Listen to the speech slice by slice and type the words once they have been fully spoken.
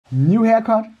new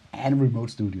haircut, and remote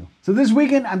studio. So this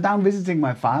weekend I'm down visiting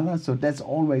my father, so that's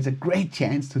always a great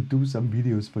chance to do some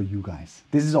videos for you guys.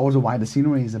 This is also why the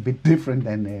scenery is a bit different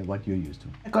than what you're used to.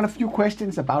 I got a few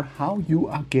questions about how you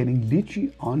are getting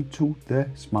Litchi onto the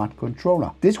smart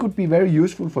controller. This could be very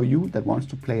useful for you that wants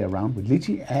to play around with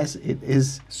Litchi, as it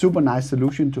is super nice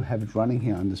solution to have it running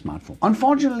here on the smartphone.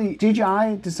 Unfortunately,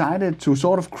 DJI decided to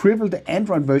sort of cripple the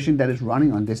Android version that is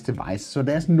running on this device, so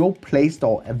there's no Play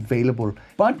Store available.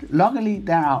 But luckily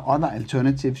there are other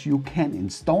alternatives. You can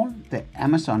install the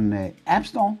Amazon App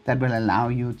Store that will allow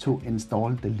you to install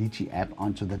the Litchi app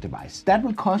onto the device. That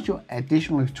will cost you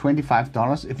additionally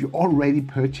 $25 if you already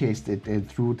purchased it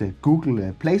through the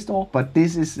Google Play Store, but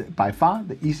this is by far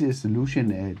the easiest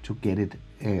solution to get it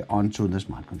onto the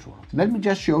smart controller. So let me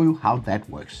just show you how that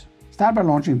works. Start by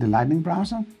launching the Lightning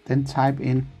browser, then type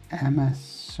in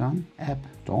Amazon App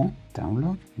Store,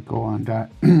 download, go under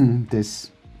this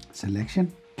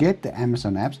selection, get the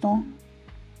Amazon App Store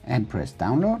and press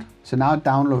download. So now it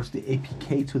downloads the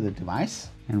APK to the device,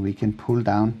 and we can pull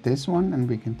down this one and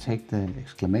we can take the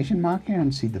exclamation mark here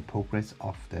and see the progress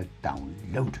of the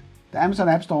download. The Amazon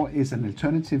App Store is an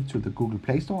alternative to the Google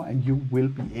Play Store, and you will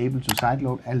be able to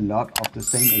sideload a lot of the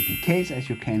same APKs as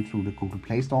you can through the Google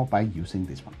Play Store by using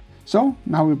this one. So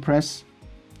now we press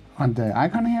on the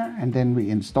icon here and then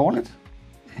we install it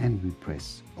and we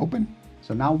press open.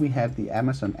 So now we have the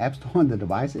Amazon App Store on the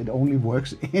device. It only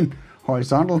works in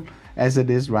horizontal as it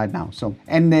is right now. So,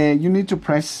 and you need to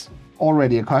press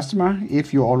already a customer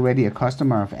if you're already a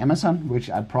customer of Amazon, which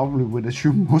I probably would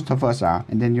assume most of us are.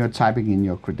 And then you're typing in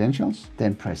your credentials,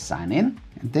 then press sign in.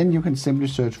 And then you can simply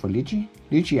search for Litchi,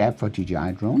 Litchi app for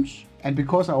DJI Drones. And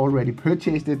because I already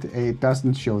purchased it, it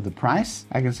doesn't show the price.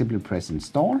 I can simply press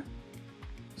install.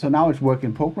 So now it's work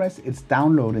in progress. It's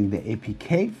downloading the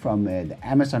APK from the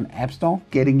Amazon App Store.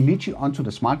 Getting Litchi onto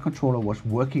the smart controller was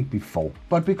working before.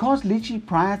 But because Litchi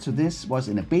prior to this was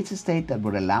in a beta state that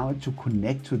would allow it to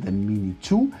connect to the Mini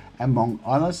 2, among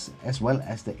others, as well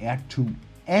as the Air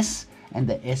 2S and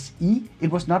the SE,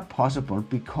 it was not possible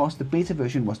because the beta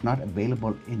version was not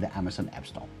available in the Amazon App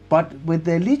Store. But with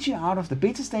the Litchi out of the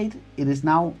beta state, it is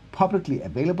now publicly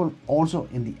available also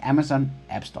in the Amazon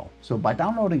App Store. So by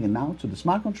downloading it now to the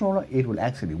smart controller, it will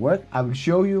actually work. I will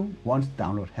show you once the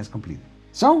download has completed.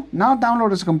 So now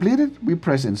download is completed, we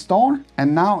press install,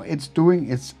 and now it's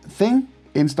doing its thing,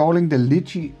 installing the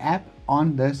Litchi app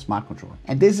on the smart controller.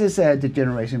 And this is the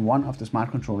generation 1 of the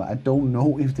smart controller. I don't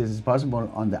know if this is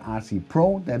possible on the RC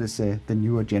Pro. That is the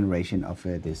newer generation of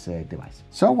this device.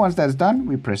 So once that's done,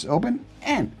 we press open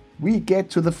and we get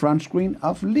to the front screen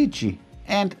of Litchi.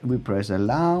 And we press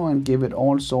allow and give it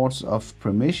all sorts of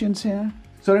permissions here.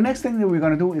 So the next thing that we're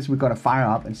gonna do is we're gonna fire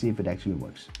up and see if it actually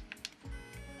works.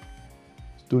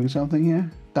 It's doing something here.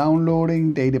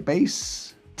 Downloading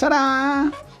database.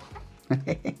 Ta-da!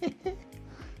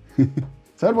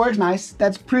 So it works nice.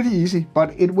 That's pretty easy,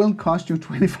 but it will cost you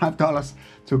 $25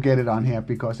 to get it on here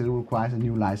because it requires a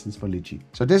new license for Litchi.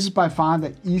 So this is by far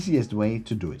the easiest way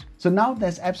to do it. So now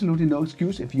there's absolutely no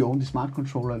excuse if you own the smart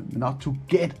controller not to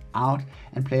get out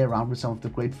and play around with some of the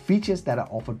great features that are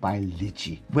offered by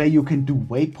Litchi, where you can do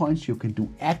waypoints, you can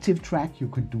do active track, you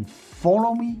can do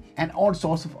follow me, and all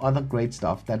sorts of other great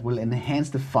stuff that will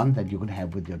enhance the fun that you can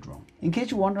have with your drone. In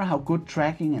case you wonder how good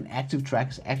tracking and active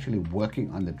track is actually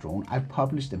working on the drone, I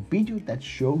published a video that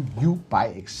shows you by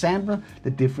example the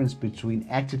difference between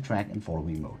active track and follow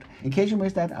me mode. In case you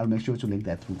missed that, I'll make sure to link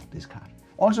that through this card.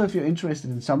 Also, if you're interested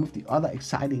in some of the other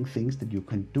exciting things that you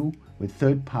can do with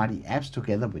third-party apps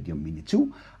together with your Mini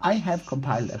 2, I have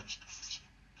compiled a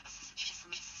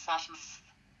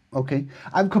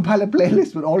I've compiled a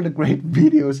playlist with all the great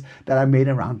videos that I made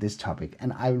around this topic,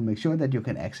 and I will make sure that you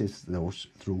can access those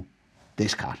through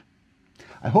this card.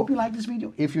 I hope you liked this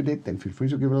video. If you did, then feel free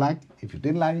to give it a like. If you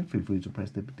didn't like it, feel free to press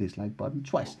the dislike button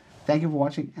twice. Thank you for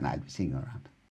watching, and I'll be seeing you around.